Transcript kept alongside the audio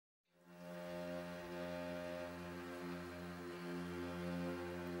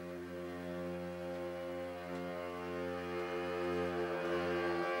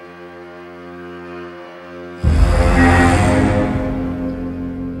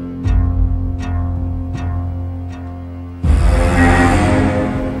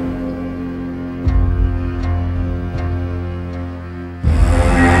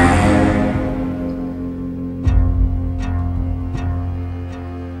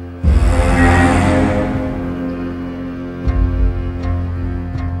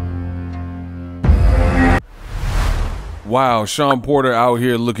Wow, Shawn Porter out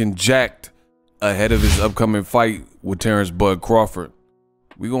here looking jacked ahead of his upcoming fight with Terence "Bud" Crawford.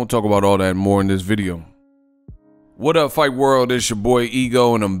 We're going to talk about all that and more in this video. What up, Fight World? It's your boy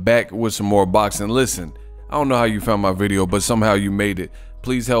Ego, and I'm back with some more boxing. Listen, I don't know how you found my video, but somehow you made it.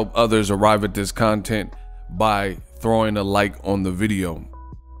 Please help others arrive at this content by throwing a like on the video.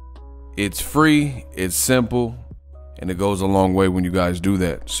 It's free, it's simple, and it goes a long way when you guys do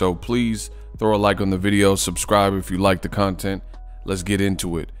that. So please throw a like on the video, subscribe if you like the content. Let's get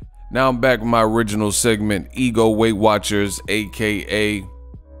into it. Now I'm back with my original segment, Ego Weight Watchers, aka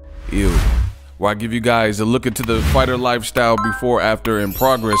Ew, where I give you guys a look into the fighter lifestyle before, after, and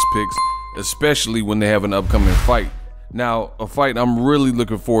progress pics, especially when they have an upcoming fight. Now, a fight I'm really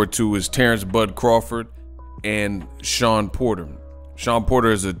looking forward to is Terence "Bud" Crawford and Shawn Porter. Shawn Porter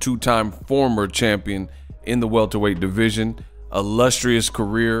is a two-time former champion in the welterweight division, illustrious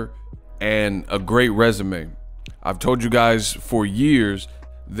career, and a great resume. I've told you guys for years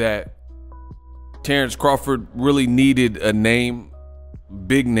that Terence Crawford really needed a name,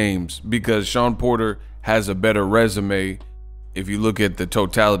 big names, because Shawn Porter has a better resume if you look at the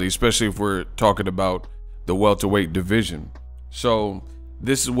totality, especially if we're talking about the welterweight division. So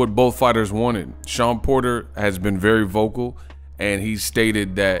this is what both fighters wanted. Shawn Porter has been very vocal, and he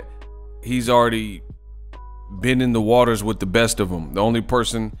stated that he's already been in the waters with the best of them. The only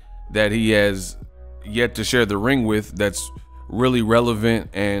person that he has yet to share the ring with that's really relevant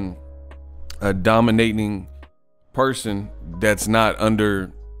and a dominating person that's not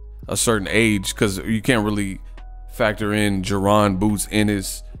under a certain age, because you can't really factor in Jaron Boots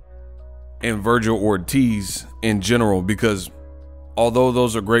Ennis and Virgil Ortiz in general, because although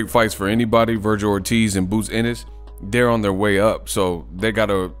those are great fights for anybody, Virgil Ortiz and Boots Ennis, they're on their way up, so they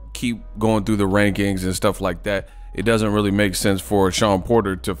gotta keep going through the rankings and stuff like that. It doesn't really make sense for Shawn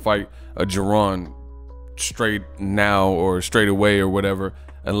Porter to fight a Jaron straight now or straight away or whatever,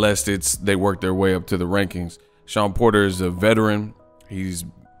 unless they work their way up to the rankings. Shawn Porter is a veteran. He's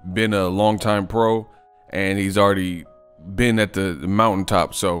been a long-time pro, and he's already been at the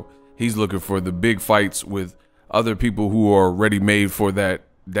mountaintop, so he's looking for the big fights with other people who are ready-made for that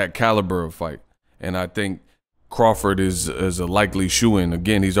caliber of fight. And I think Crawford is a likely shoe-in.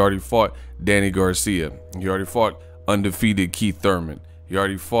 Again, he's already fought Danny Garcia. He already fought undefeated Keith Thurman. He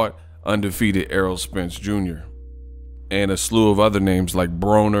already fought undefeated Errol Spence Jr. and a slew of other names like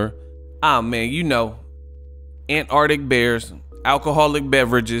Broner. Ah, man, you know, Antarctic Bears, alcoholic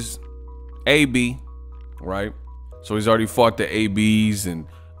beverages, AB, right? So he's already fought the ABs and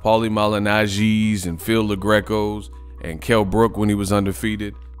Paulie Malignaggi's and Phil LaGreco's and Kell Brook when he was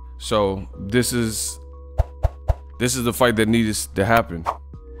undefeated. So this is the fight that needed to happen.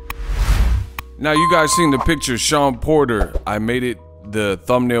 Now, you guys seen the picture, Shawn Porter. I made it the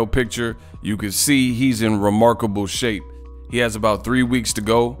thumbnail picture. You can see he's in remarkable shape. He has about 3 weeks to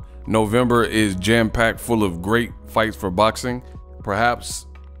go. November is jam-packed full of great fights for boxing. Perhaps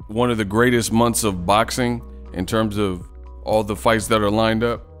one of the greatest months of boxing in terms of all the fights that are lined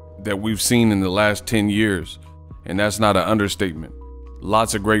up that we've seen in the last 10 years. And that's not an understatement.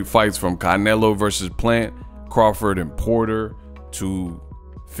 Lots of great fights, from Canelo versus Plant, Crawford and Porter, to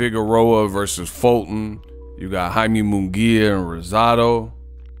Figueroa versus Fulton. You got Jaime Munguia and Rosado.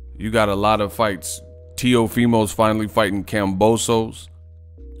 You got a lot of fights. Teofimo's finally fighting Cambosos.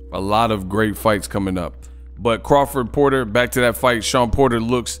 A lot of great fights coming up. But Crawford Porter, back to that fight, Shawn Porter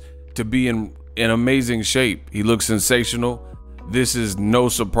looks to be in amazing shape. He looks sensational. This is no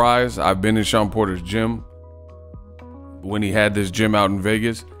surprise. I've been in Shawn Porter's gym when he had this gym out in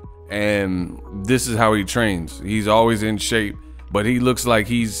Vegas, and this is how he trains. He's always in shape, but he looks like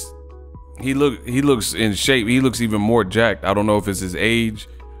he looks in shape. He looks even more jacked. I don't know if it's his age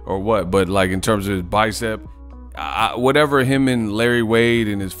or what, but like in terms of his bicep, whatever him and Larry Wade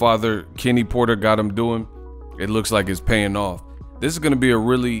and his father Kenny Porter got him doing, it looks like it's paying off. This is going to be a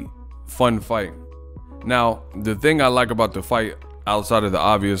really fun fight. Now, the thing I like about the fight, outside of the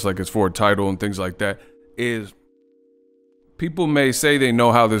obvious, like it's for a title and things like that, is people may say they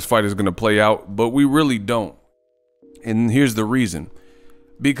know how this fight is going to play out, but we really don't. And here's the reason.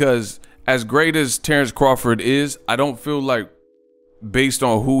 Because as great as Terence Crawford is, I don't feel like, based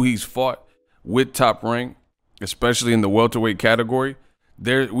on who he's fought with Top Rank, especially in the welterweight category,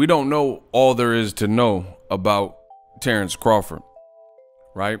 we don't know all there is to know about Terence Crawford,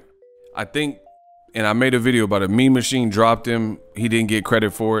 right? I think, and I made a video about it, Mean Machine dropped him. He didn't get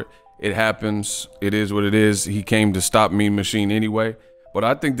credit for it. It happens. It is what it is. He came to stop Mean Machine anyway. But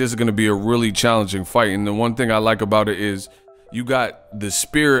I think this is going to be a really challenging fight. And the one thing I like about it is you got the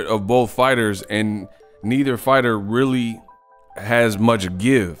spirit of both fighters, and neither fighter really has much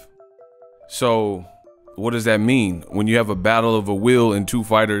give. So what does that mean? When you have a battle of a will and two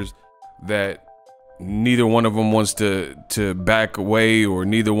fighters that neither one of them wants to back away or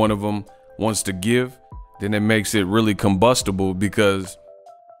neither one of them wants to give, then it makes it really combustible, because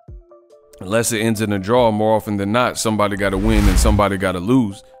unless it ends in a draw, more often than not, somebody got to win and somebody got to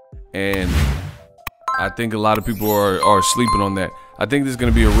lose. And I think a lot of people are sleeping on that. I think this is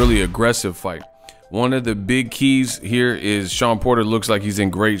going to be a really aggressive fight. One of the big keys here is Shawn Porter looks like he's in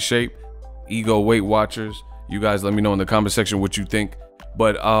great shape. Ego Weight Watchers, you guys let me know in the comment section what you think.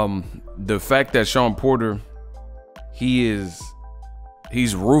 But the fact that Shawn Porter, he's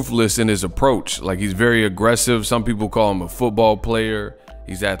ruthless in his approach. Like, he's very aggressive. Some people call him a football player.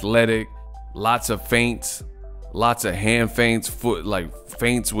 He's athletic, lots of feints, lots of hand feints,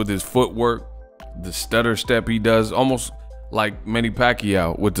 feints with his footwork. The stutter step he does, almost like Manny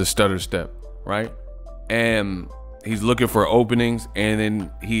Pacquiao with the stutter step, right? And he's looking for openings, and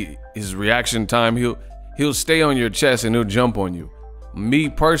then his reaction time, he'll stay on your chest and he'll jump on you. Me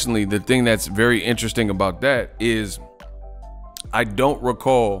personally, the thing that's very interesting about that is I don't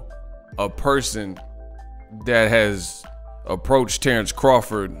recall a person that has approached Terence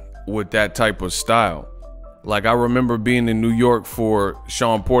Crawford with that type of style. Like, I remember being in New York for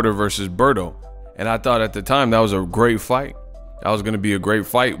Shawn Porter versus Berto, and I thought at the time that was a great fight. That was going to be a great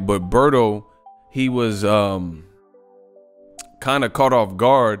fight. But Berto, he was kind of caught off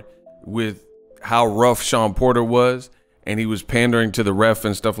guard with how rough Shawn Porter was, and he was pandering to the ref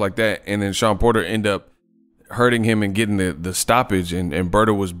and stuff like that. And then Shawn Porter ended up hurting him and getting the stoppage, and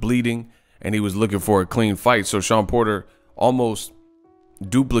Berto was bleeding, and he was looking for a clean fight. So Shawn Porter almost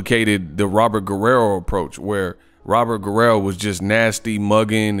duplicated the Robert Guerrero approach, where Robert Guerrero was just nasty,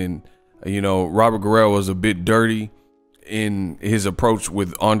 mugging, and Robert Guerrero was a bit dirty in his approach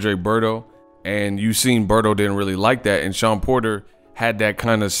with Andre Berto, and you seen Berto didn't really like that. And Shawn Porter had that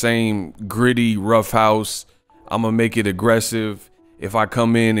kind of same gritty, roughhouse, I'm gonna make it aggressive. If I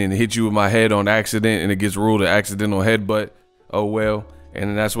come in and hit you with my head on accident and it gets ruled an accidental headbutt, oh well. And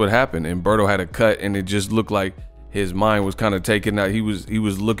then that's what happened. And Berto had a cut, and it just looked like his mind was kind of taken out. He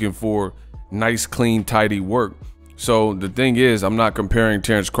was looking for nice, clean, tidy work. So the thing is, I'm not comparing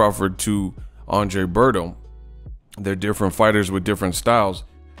Terence Crawford to Andre Berto. They're different fighters with different styles.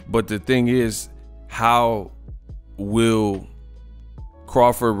 But the thing is, how will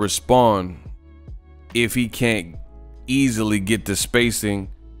Crawford respond if he can't easily get the spacing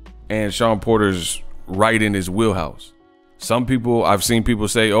and Shawn Porter's right in his wheelhouse? Some people, I've seen people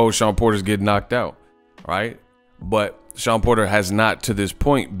say, oh, Shawn Porter's getting knocked out, right? But Shawn Porter has not to this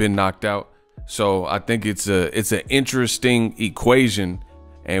point been knocked out. So I think it's an interesting equation,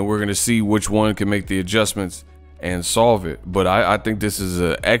 and we're gonna see which one can make the adjustments and solve it. But I think this is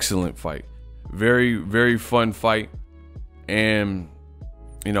an excellent fight. Very, very fun fight. And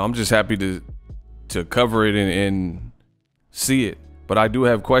I'm just happy to cover it and see it. But I do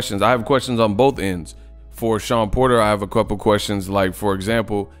have questions. I have questions on both ends. For Shawn Porter, I have a couple questions. Like, for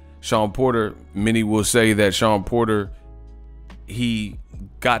example, Shawn Porter, many will say that Shawn Porter, he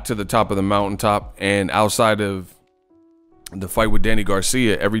got to the top of the mountaintop, and outside of the fight with Danny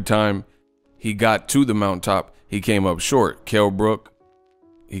Garcia, every time he got to the mountaintop, he came up short. Kell Brook,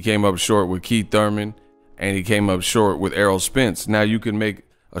 he came up short with Keith Thurman, and he came up short with Errol Spence. Now, you can make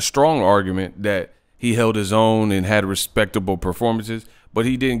a strong argument that he held his own and had respectable performances, but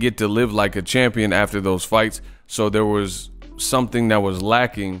he didn't get to live like a champion after those fights. So there was something that was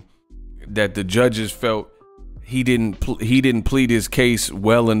lacking, that the judges felt he didn't plead his case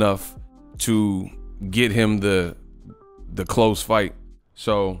well enough to get him the close fight.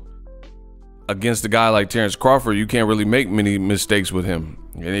 So against a guy like Terence Crawford, you can't really make many mistakes with him,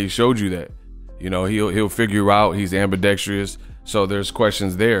 and he showed you that. He'll figure you out. He's ambidextrous. So there's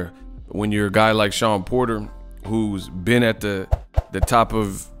questions there. When you're a guy like Shawn Porter, who's been at the top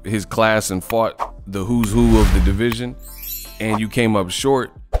of his class and fought the who's who of the division, and you came up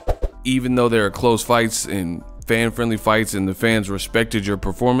short, even though there are close fights and fan-friendly fights and the fans respected your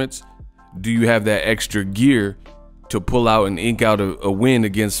performance, do you have that extra gear to pull out and ink out a win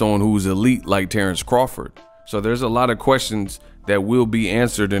against someone who's elite like Terence Crawford? So there's a lot of questions that will be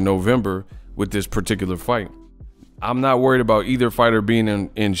answered in November with this particular fight. I'm not worried about either fighter being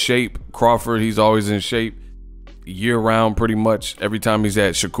in shape. Crawford, he's always in shape year-round pretty much. Every time he's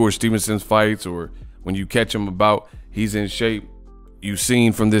at Shakur Stevenson's fights or when you catch him about, he's in shape. You've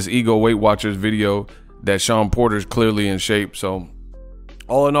seen from this Ego Weight Watchers video that Shawn Porter's clearly in shape. So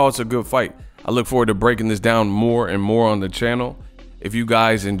all in all, it's a good fight. I look forward to breaking this down more and more on the channel. If you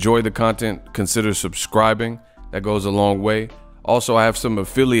guys enjoy the content, consider subscribing. That goes a long way. Also, I have some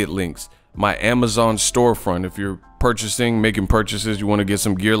affiliate links. My Amazon storefront. If you're making purchases, you want to get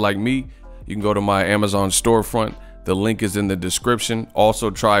some gear like me, You can go to my Amazon storefront. The link is in the description. Also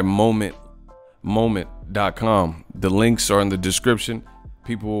try moment.com. The links are in the description.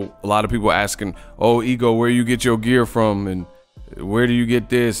 A lot of people asking, oh, Ego, where you get your gear from, and where do you get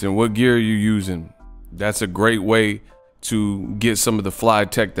this, and what gear are you using? That's a great way to get some of the fly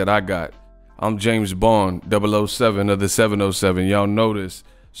tech that I got. I'm James Bond, 007 of the 707. Y'all know this.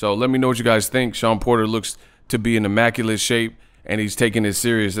 So let me know what you guys think. Shawn Porter looks to be in immaculate shape, and he's taking it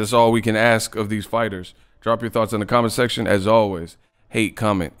serious. That's all we can ask of these fighters. Drop your thoughts in the comment section. As always, hate,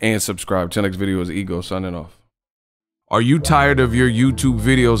 comment, and subscribe. Till next video is Ego signing off. Are you tired of your YouTube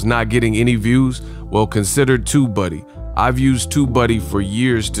videos not getting any views? Well, consider TubeBuddy. I've used TubeBuddy for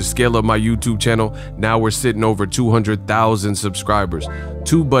years to scale up my YouTube channel. Now we're sitting over 200,000 subscribers.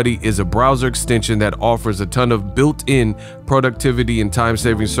 TubeBuddy is a browser extension that offers a ton of built-in productivity and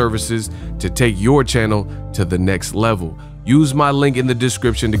time-saving services to take your channel to the next level. Use my link in the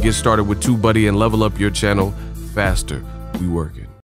description to get started with TubeBuddy and level up your channel faster. We working.